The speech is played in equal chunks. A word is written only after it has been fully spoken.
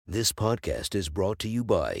This podcast is brought to you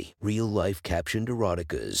by Real Life Captioned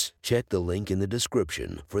Eroticas. Check the link in the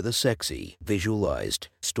description for the sexy, visualized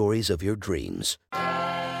stories of your dreams.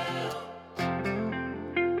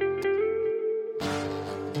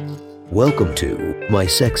 Welcome to My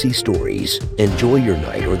Sexy Stories. Enjoy your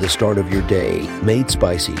night or the start of your day, made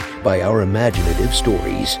spicy by our imaginative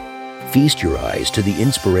stories. Feast your eyes to the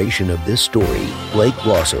inspiration of this story, Blake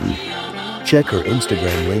Blossom. Check her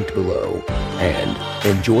Instagram linked below and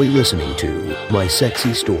enjoy listening to My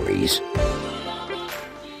Sexy Stories.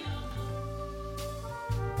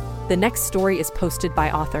 The next story is posted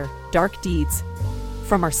by author Dark Deeds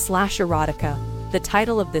from our /erotica. The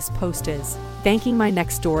title of this post is Thanking My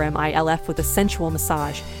Next Door MILF with a Sensual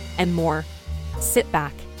Massage and More. Sit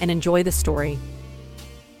back and enjoy the story.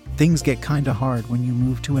 Things get kinda hard when you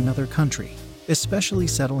move to another country, especially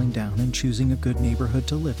settling down and choosing a good neighborhood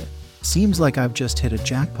to live in. Seems like I've just hit a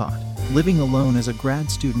jackpot. Living alone as a grad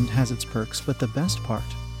student has its perks, but the best part?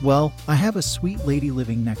 Well, I have a sweet lady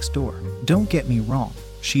living next door. Don't get me wrong,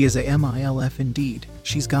 she is a MILF indeed.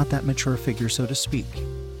 She's got that mature figure, so to speak.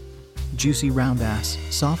 Juicy round ass,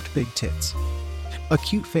 soft big tits, a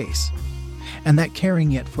cute face, and that caring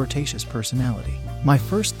yet flirtatious personality. My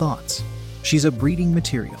first thoughts, she's a breeding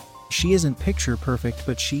material. She isn't picture perfect,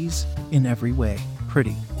 but she's, in every way,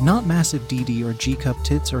 pretty. Not massive DD or G-cup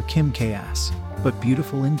tits or Kim K ass, but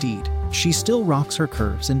beautiful indeed. She still rocks her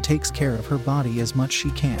curves and takes care of her body as much she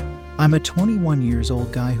can. I'm a 21 years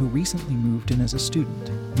old guy who recently moved in as a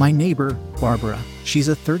student. My neighbor, Barbara, she's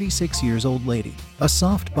a 36 years old lady, a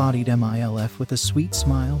soft-bodied MILF with a sweet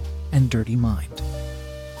smile and dirty mind.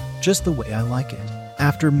 Just the way I like it.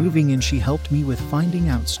 After moving in, she helped me with finding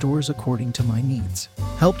out stores according to my needs,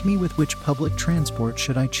 helped me with which public transport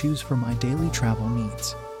should I choose for my daily travel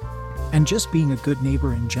needs, and just being a good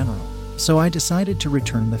neighbor in general. So I decided to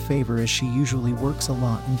return the favor, as she usually works a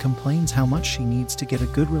lot and complains how much she needs to get a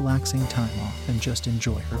good relaxing time off and just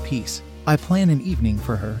enjoy her peace. I plan an evening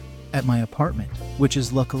for her at my apartment, which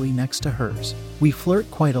is luckily next to hers. We flirt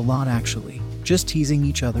quite a lot actually, just teasing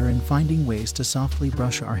each other and finding ways to softly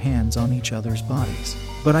brush our hands on each other's bodies.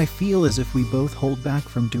 But I feel as if we both hold back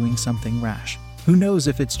from doing something rash. Who knows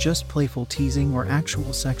if it's just playful teasing or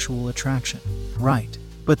actual sexual attraction, right?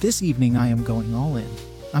 But this evening I am going all in.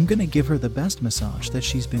 I'm gonna give her the best massage that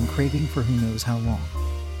she's been craving for who knows how long.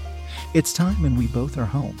 It's time and we both are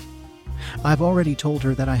home. I've already told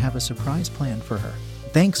her that I have a surprise planned for her.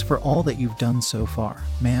 Thanks for all that you've done so far,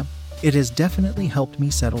 ma'am. It has definitely helped me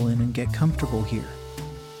settle in and get comfortable here.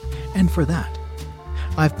 And for that,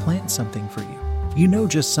 I've planned something for you. You know,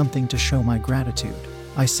 just something to show my gratitude,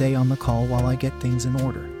 I say on the call while I get things in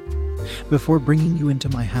order. Before bringing you into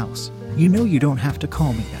my house, you know you don't have to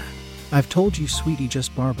call me that. I've told you, sweetie,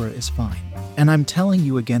 just Barbara is fine. And I'm telling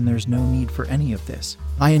you again, there's no need for any of this.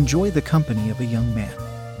 I enjoy the company of a young man.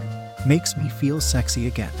 Makes me feel sexy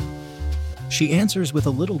again. She answers with a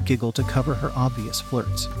little giggle to cover her obvious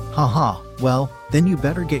flirts. Haha, well, then you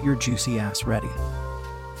better get your juicy ass ready.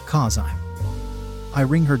 'Cause I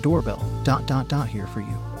ring her doorbell, ... here for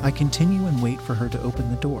you. I continue and wait for her to open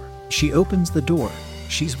the door. She opens the door.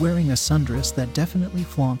 She's wearing a sundress that definitely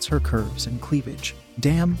flaunts her curves and cleavage.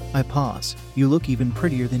 Damn, I pause. You look even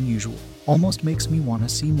prettier than usual. Almost makes me want to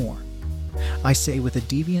see more, I say with a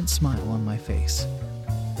deviant smile on my face.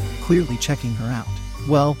 Clearly checking her out.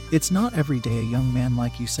 Well, it's not every day a young man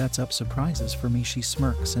like you sets up surprises for me. She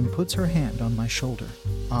smirks and puts her hand on my shoulder.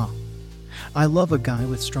 Ah, I love a guy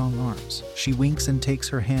with strong arms. She winks and takes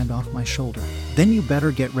her hand off my shoulder. Then you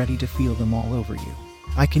better get ready to feel them all over you.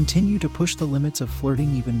 I continue to push the limits of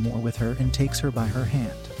flirting even more with her and takes her by her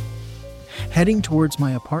hand, heading towards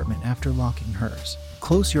my apartment after locking hers.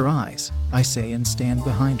 Close your eyes, I say and stand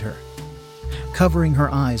behind her, covering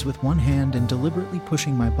her eyes with one hand and deliberately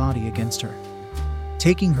pushing my body against her,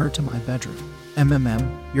 taking her to my bedroom.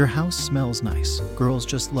 Your house smells nice. Girls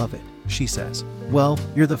just love it, she says. Well,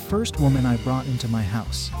 you're the first woman I brought into my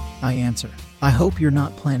house, I answer. I hope you're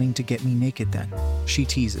not planning to get me naked then, she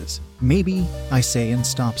teases. Maybe, I say and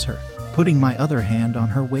stops her, putting my other hand on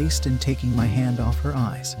her waist and taking my hand off her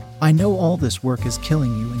eyes. I know all this work is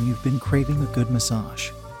killing you and you've been craving a good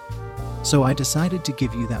massage, so I decided to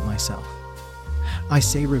give you that myself, I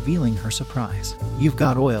say, revealing her surprise. You've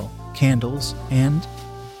got oil, candles, and...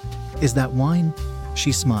 is that wine?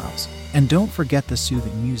 She smiles. And don't forget the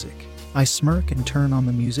soothing music. I smirk and turn on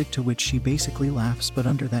the music, to which she basically laughs, but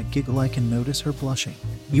under that giggle I can notice her blushing.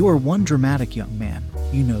 You are one dramatic young man,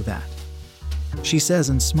 you know that, she says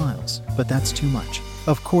and smiles, but that's too much.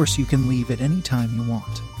 Of course you can leave at any time you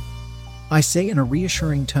want, I say in a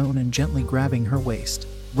reassuring tone and gently grabbing her waist.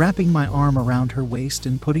 wrapping my arm around her waist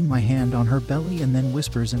and putting my hand on her belly, and then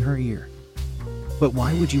whispers in her ear, "But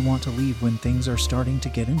why would you want to leave when things are starting to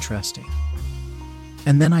get interesting?"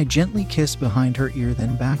 And then I gently kiss behind her ear,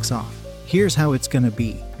 then backs off. "Here's how it's gonna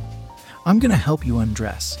be. I'm gonna help you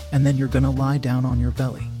undress, and then you're gonna lie down on your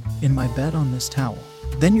belly in my bed on this towel.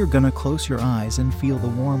 Then you're gonna close your eyes and feel the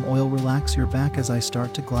warm oil relax your back as I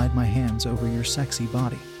start to glide my hands over your sexy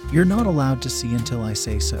body. You're not allowed to see until I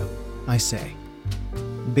say so," I say,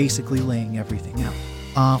 basically laying everything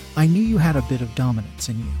out. I knew you had a bit of dominance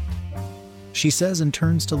in you," she says, and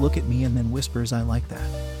turns to look at me and then whispers, "I like that."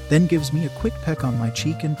 Then gives me a quick peck on my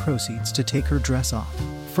cheek and proceeds to take her dress off.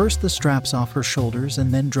 First the straps off her shoulders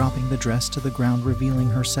and then dropping the dress to the ground, revealing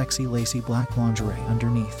her sexy lacy black lingerie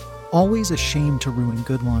underneath. "Always a shame to ruin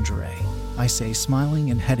good lingerie," I say, smiling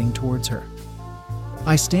and heading towards her.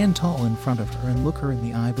 I stand tall in front of her and look her in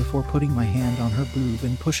the eye before putting my hand on her boob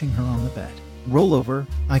and pushing her on the bed. "Roll over,"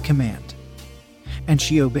 I command. And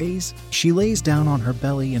she obeys. She lays down on her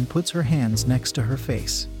belly and puts her hands next to her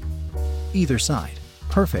face. Either side.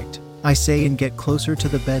 "Perfect," I say, and get closer to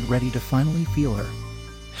the bed, ready to finally feel her.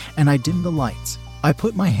 And I dim the lights. I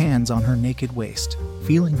put my hands on her naked waist,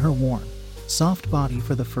 feeling her warm, soft body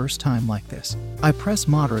for the first time like this. I press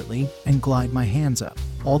moderately and glide my hands up,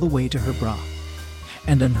 all the way to her bra,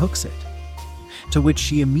 and unhooks it, to which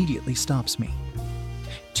she immediately stops me.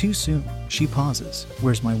 "Too soon," she pauses.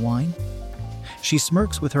 "Where's my wine?" She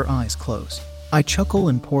smirks with her eyes closed. I chuckle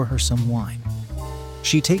and pour her some wine.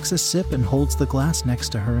 She takes a sip and holds the glass next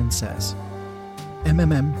to her and says,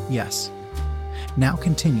 Yes. Now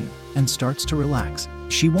continue," and starts to relax.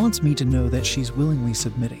 She wants me to know that she's willingly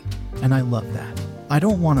submitting, and I love that. I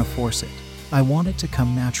don't want to force it. I want it to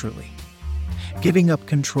come naturally. Giving up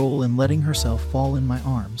control and letting herself fall in my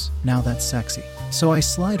arms, now that's sexy. So I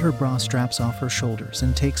slide her bra straps off her shoulders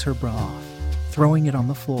and takes her bra off, throwing it on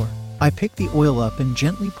the floor. I pick the oil up and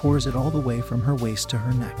gently pours it all the way from her waist to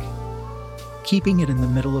her neck, keeping it in the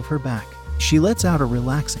middle of her back. She lets out a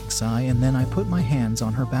relaxing sigh, and then I put my hands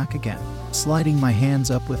on her back again, sliding my hands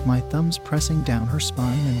up with my thumbs pressing down her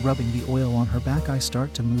spine and rubbing the oil on her back. I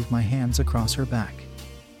start to move my hands across her back,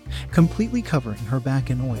 completely covering her back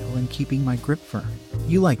in oil and keeping my grip firm.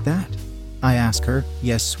 "You like that?" I ask her.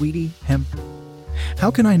 "Yes, sweetie, him." How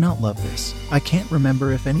can I not love this? I can't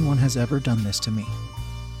remember if anyone has ever done this to me.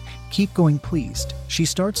 "Keep going, pleased." She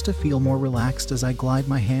starts to feel more relaxed as I glide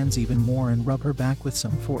my hands even more and rub her back with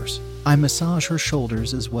some force. I massage her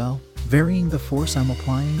shoulders as well, varying the force I'm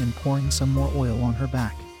applying and pouring some more oil on her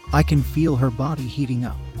back. I can feel her body heating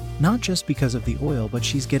up, not just because of the oil, but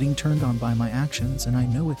she's getting turned on by my actions, and I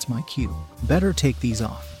know it's my cue. "Better take these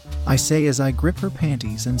off," I say as I grip her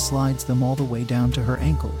panties and slides them all the way down to her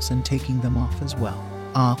ankles and taking them off as well.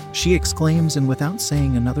 "Ah," she exclaims, and without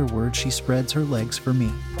saying another word she spreads her legs for me,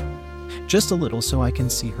 just a little so I can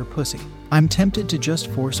see her pussy. I'm tempted to just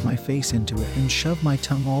force my face into it and shove my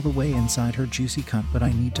tongue all the way inside her juicy cunt, but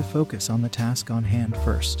I need to focus on the task on hand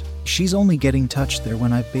first. She's only getting touched there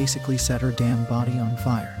when I've basically set her damn body on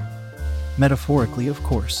fire. Metaphorically, of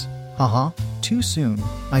course. "Haha, too soon,"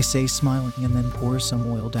 I say, smiling, and then pours some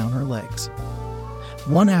oil down her legs,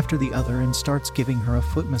 one after the other, and starts giving her a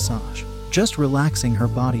foot massage, just relaxing her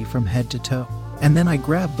body from head to toe. And then I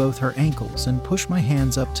grab both her ankles and push my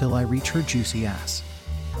hands up till I reach her juicy ass,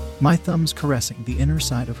 my thumbs caressing the inner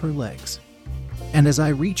side of her legs. And as I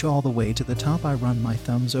reach all the way to the top, I run my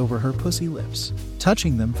thumbs over her pussy lips,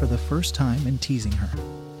 touching them for the first time and teasing her.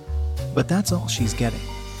 But that's all she's getting.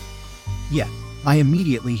 Yet, I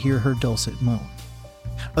immediately hear her dulcet moan,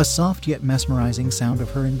 a soft yet mesmerizing sound of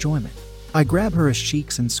her enjoyment. I grab her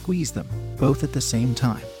cheeks and squeeze them, both at the same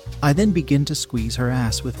time. I then begin to squeeze her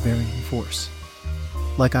ass with varying force,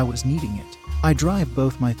 like I was needing it. I drive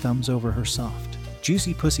both my thumbs over her soft,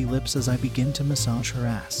 juicy pussy lips as I begin to massage her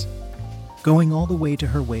ass, going all the way to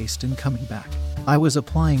her waist and coming back. I was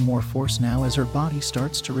applying more force now as her body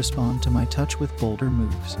starts to respond to my touch with bolder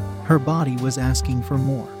moves. Her body was asking for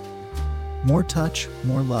more. More touch,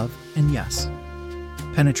 more love, and yes,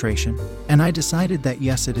 penetration. And I decided that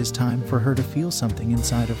yes, it is time for her to feel something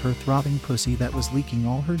inside of her throbbing pussy that was leaking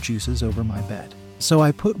all her juices over my bed. So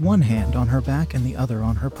I put one hand on her back and the other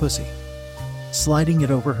on her pussy, sliding it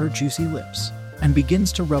over her juicy lips, and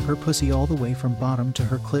begins to rub her pussy all the way from bottom to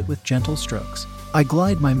her clit with gentle strokes. I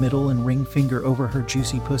glide my middle and ring finger over her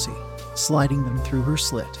juicy pussy, sliding them through her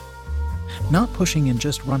slit, not pushing and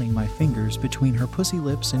just running my fingers between her pussy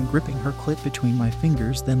lips and gripping her clit between my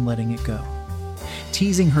fingers, then letting it go,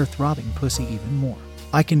 teasing her throbbing pussy even more.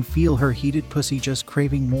 I can feel her heated pussy just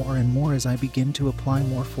craving more and more as I begin to apply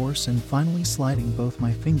more force and finally sliding both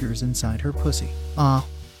my fingers inside her pussy. "Ah,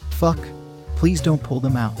 fuck, Please don't pull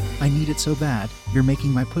them out. I need it so bad. You're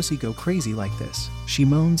making my pussy go crazy like this. She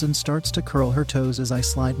moans and starts to curl her toes as I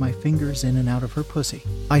slide my fingers in and out of her pussy.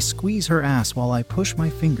 I squeeze her ass while I push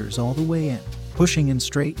my fingers all the way in, pushing in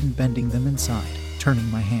straight and bending them inside, turning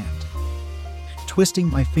my hand, twisting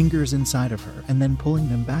my fingers inside of her and then pulling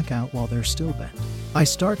them back out while they're still bent. I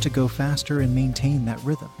start to go faster and maintain that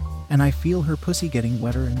rhythm, and I feel her pussy getting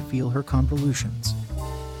wetter and feel her convolutions.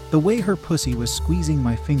 The way her pussy was squeezing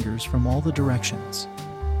my fingers from all the directions.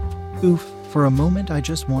 Oof, for a moment I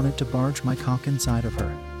just wanted to barge my cock inside of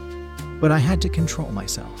her. But I had to control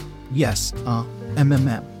myself. Yes,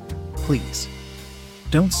 please.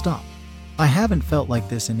 Don't stop. I haven't felt like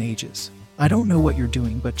this in ages. I don't know what you're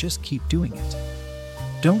doing, but just keep doing it.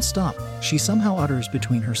 Don't stop, she somehow utters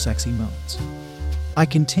between her sexy moans. I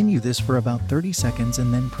continue this for about 30 seconds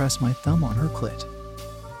and then press my thumb on her clit,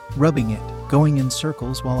 rubbing it, going in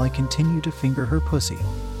circles while I continue to finger her pussy.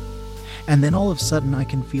 And then all of a sudden I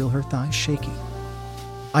can feel her thighs shaking.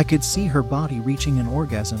 I could see her body reaching an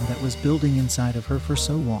orgasm that was building inside of her for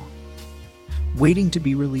so long, waiting to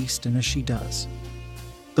be released, and as she does,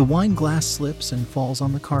 the wine glass slips and falls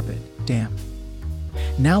on the carpet. Damn.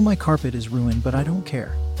 Now my carpet is ruined, but I don't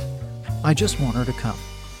care. I just want her to come.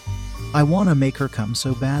 I want to make her come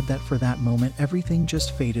so bad that for that moment everything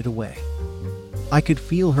just faded away. I could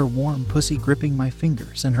feel her warm pussy gripping my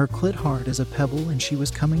fingers and her clit hard as a pebble, and she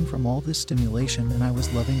was coming from all this stimulation, and I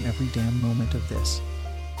was loving every damn moment of this.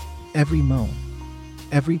 Every moan,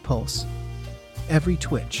 every pulse, every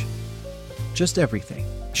twitch, just everything.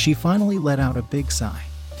 She finally let out a big sigh.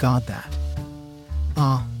 God, that.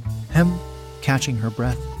 Catching her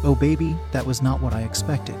breath. Oh baby, that was not what I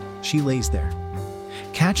expected. She lays there,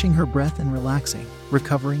 catching her breath and relaxing,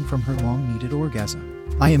 recovering from her long-needed orgasm.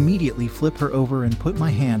 I immediately flip her over and put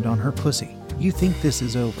my hand on her pussy. You think this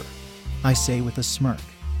is over? I say with a smirk.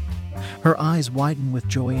 Her eyes widen with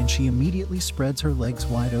joy and she immediately spreads her legs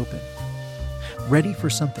wide open, ready for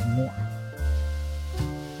something more.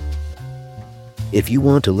 If you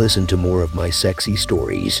want to listen to more of my sexy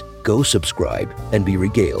stories, go subscribe and be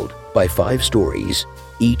regaled by 5 stories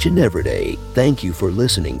each and every day. Thank you for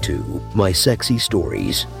listening to My Sexy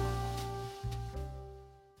Stories.